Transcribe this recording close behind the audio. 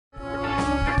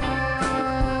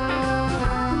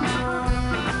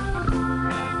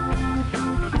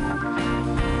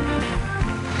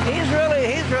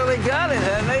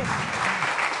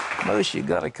Moose, you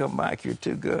got to come back. You're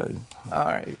too good. All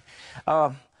right.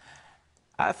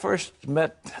 I first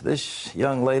met this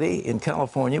young lady in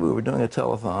California. We were doing a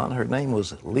telethon. Her name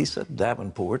was Lisa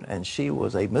Davenport, and she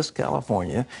was a Miss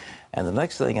California. And the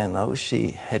next thing I know,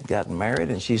 she had gotten married,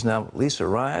 and she's now Lisa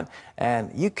Ryan.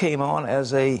 And you came on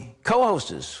as a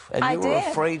co-hostess, and you were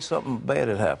afraid something bad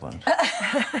had happened.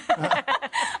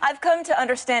 I've come to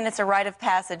understand it's a rite of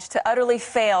passage to utterly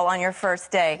fail on your first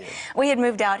day. Yeah. We had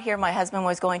moved out here. My husband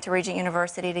was going to Regent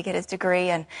University to get his degree,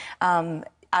 and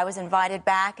I was invited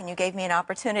back, and you gave me an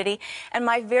opportunity. And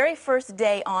my very first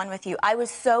day on with you, I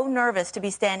was so nervous to be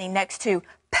standing next to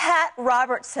Pat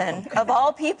Robertson, of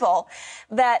all people,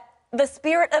 that the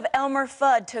spirit of Elmer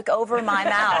Fudd took over my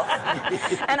mouth.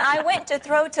 And I went to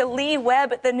throw to Lee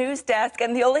Webb at the news desk,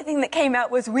 and the only thing that came out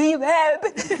was, "Wee Webb."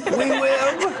 Wee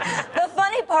Webb. The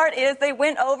funny part is they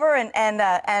went over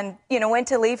and you know, went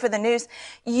to Lee for the news.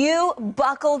 You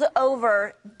buckled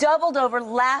over, doubled over,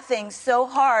 laughing so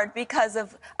hard because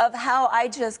of how I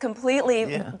just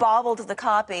completely bobbled the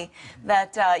copy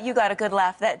that you got a good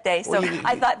laugh that day. So well,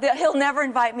 I thought that he'll never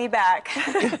invite me back.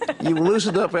 You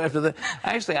loosened up after that.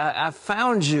 Actually, I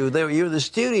found you there. You were in the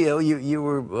studio. You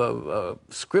were a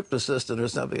script assistant or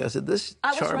something. I said, this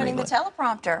I was running the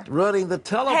teleprompter. Running the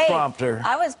teleprompter. Hey,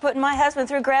 I was putting my husband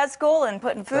through grad school and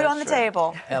putting food on the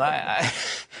table. And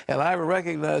I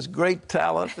recognized great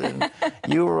talent, and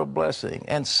you were a blessing.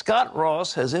 And Scott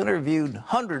Ross has interviewed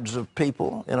hundreds of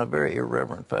people in a very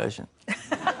irreverent fashion.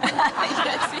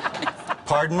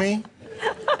 Pardon me?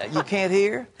 You can't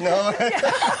hear? No.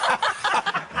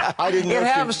 I didn't know. It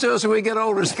happens to us when we get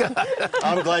older, Scott.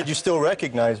 I'm glad you still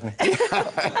recognize me.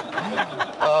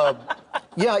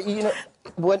 Yeah, you know,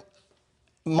 what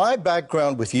my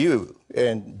background with you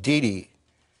and Dee Dee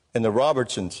and the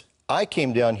Robertsons, I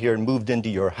came down here and moved into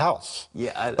your house.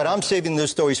 Yeah, but I'm saving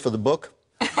those stories for the book.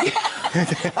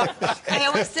 I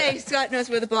always say Scott knows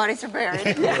where the bodies are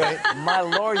buried. Right. My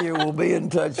lawyer will be in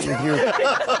touch with your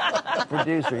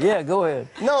producer. Yeah, go ahead.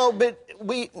 No, but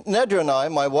Nedra and I,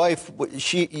 my wife,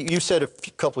 you said a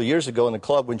couple of years ago in the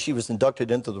club when she was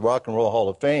inducted into the Rock and Roll Hall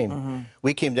of Fame,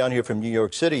 we came down here from New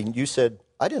York City, and you said,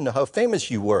 I didn't know how famous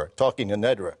you were, talking to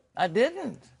Nedra. I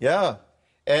didn't. Yeah.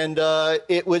 And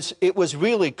it was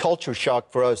really culture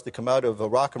shock for us to come out of a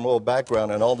rock and roll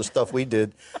background and all the stuff we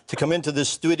did, to come into this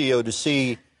studio to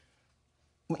see,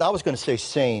 I was going to say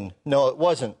sane. No, it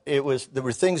wasn't. There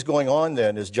were things going on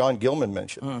then, as John Gilman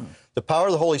mentioned. The power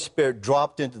of the Holy Spirit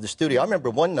dropped into the studio. I remember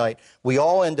one night, we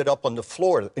all ended up on the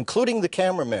floor, including the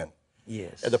cameramen.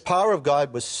 Yes. And the power of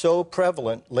God was so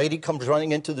prevalent. Lady comes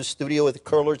running into the studio with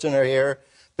curlers in her hair,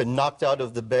 been knocked out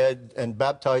of the bed and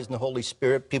baptized in the Holy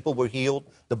Spirit. People were healed.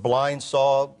 The blind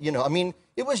saw. You know, I mean,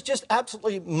 it was just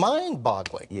absolutely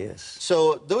mind-boggling. Yes.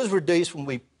 So those were days when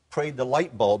we prayed the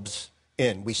light bulbs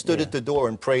in. We stood at the door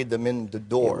and prayed them in the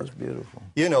door. It was beautiful.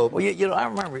 You know. Well, you know, I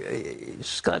remember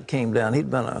Scott came down. He'd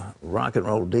been a rock and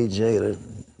roll DJ at a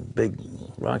big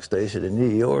rock station in New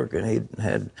York, and he'd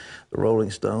had the Rolling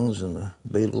Stones and the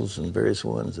Beatles and various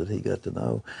ones that he got to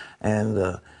know.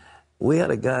 And we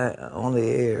had a guy on the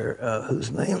air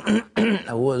whose name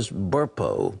was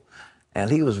Burpo, and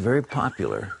he was very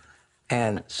popular.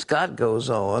 And Scott goes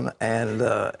on, and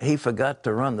he forgot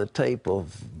to run the tape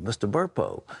of Mr.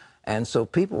 Burpo. And so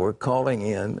people were calling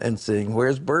in and saying,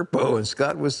 "Where's Burpo?" And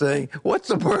Scott was saying, "What's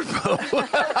a Burpo?"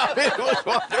 I mean, it was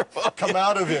wonderful. Come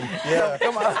out of him. Yeah.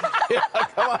 Come on. Yeah,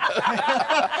 come on.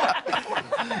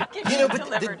 You know, but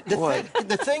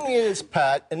the thing is,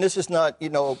 Pat, and this is not, you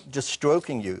know, just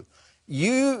stroking you.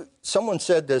 Someone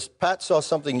said this, Pat saw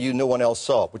something no one else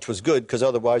saw, which was good, because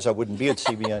otherwise I wouldn't be at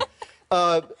CBN.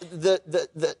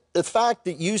 The fact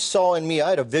that you saw in me, I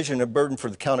had a vision, a burden for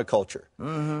the counterculture.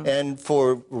 And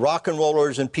for rock and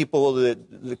rollers and people that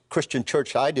the Christian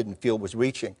church I didn't feel was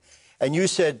reaching. And you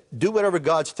said, do whatever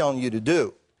God's telling you to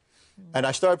do. And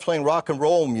I started playing rock and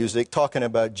roll music, talking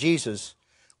about Jesus,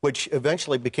 which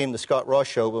eventually became the Scott Ross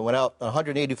Show. We went out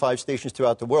 185 stations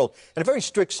throughout the world. In a very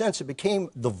strict sense, it became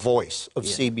the voice of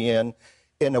CBN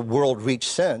in a world reach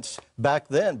sense back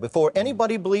then, before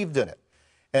anybody believed in it.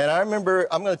 And I remember,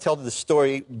 I'm going to tell this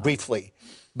story briefly,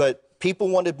 but people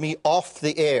wanted me off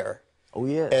the air. Oh,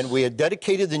 yes. And we had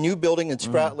dedicated the new building in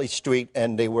Spratley Street,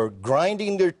 and they were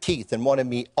grinding their teeth and wanted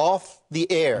me off the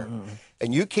air.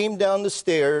 And you came down the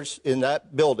stairs in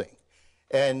that building,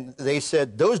 and they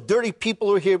said, those dirty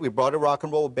people are here. We brought a rock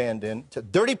and roll band in.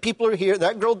 Said, dirty people are here.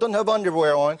 That girl doesn't have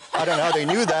underwear on. I don't know how they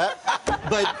knew that.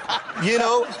 But, you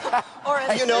know,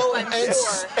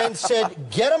 and said,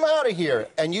 get them out of here.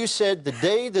 And you said, the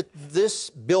day that this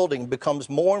building becomes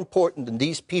more important than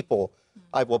these people,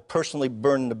 I will personally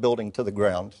burn the building to the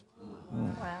ground.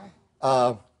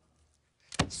 Wow.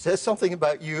 says something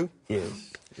about you.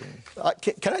 Yes.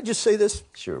 Can I just say this?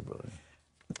 Sure, brother.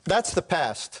 That's the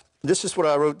past. This is what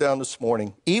I wrote down this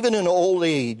morning. Even in old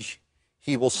age,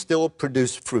 he will still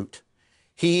produce fruit.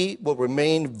 He will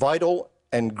remain vital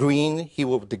and green. He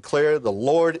will declare, the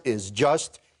Lord is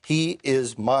just. He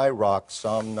is my rock,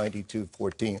 Psalm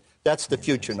 92:14. That's the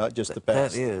future, not just the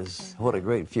past. That is. What a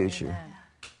great future.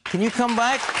 Can you come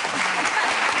back?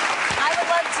 I would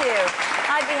love to.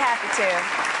 I'd be happy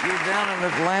to. You're down in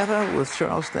Atlanta with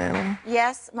Charles Stanley?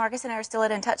 Yes, Marcus and I are still at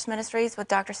In Touch Ministries with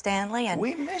Dr. Stanley. And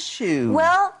We miss you.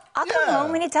 well, I'll come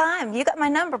home anytime. You got my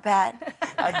number, Pat.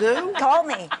 I do? Call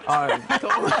me. All right.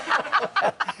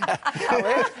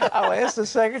 I'll ask the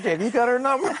secretary. Have you got her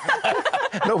number?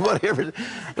 Nobody ever.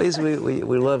 At least we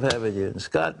love having you. And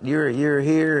Scott, you're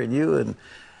here, and you and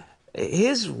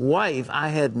his wife, I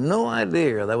had no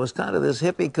idea. There was kind of this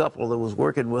hippie couple that was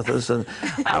working with us, and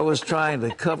I was trying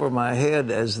to cover my head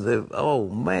as oh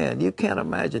man, you can't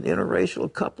imagine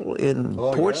interracial couple in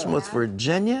Portsmouth,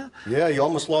 Virginia. Yeah, you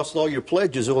almost lost all your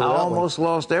pledges over I that almost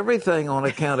lost everything on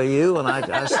account of you, and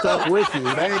I stuck with you.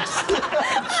 Thanks.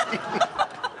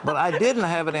 But I didn't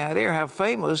have any idea how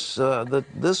famous that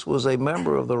this was a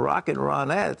member of the Rockin'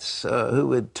 Ronettes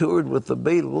who had toured with the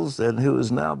Beatles and who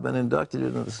has now been inducted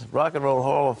into the Rock and Roll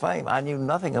Hall of Fame. I knew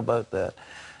nothing about that.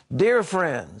 Dear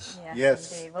friends.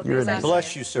 Yes. We'll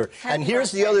Bless you, sir. And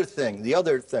here's the other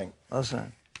thing.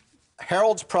 Listen.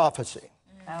 Harold's prophecy.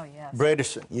 Oh, yes.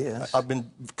 Bredesen. Yes. I've been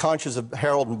conscious of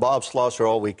Harold and Bob Schlosser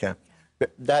all weekend.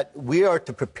 That we are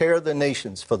to prepare the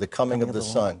nations for the coming of the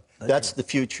Son. That's the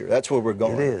future. That's where we're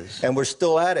going. It is. And we're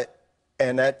still at it.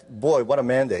 And that, boy, what a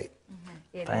mandate.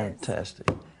 It is. Fantastic.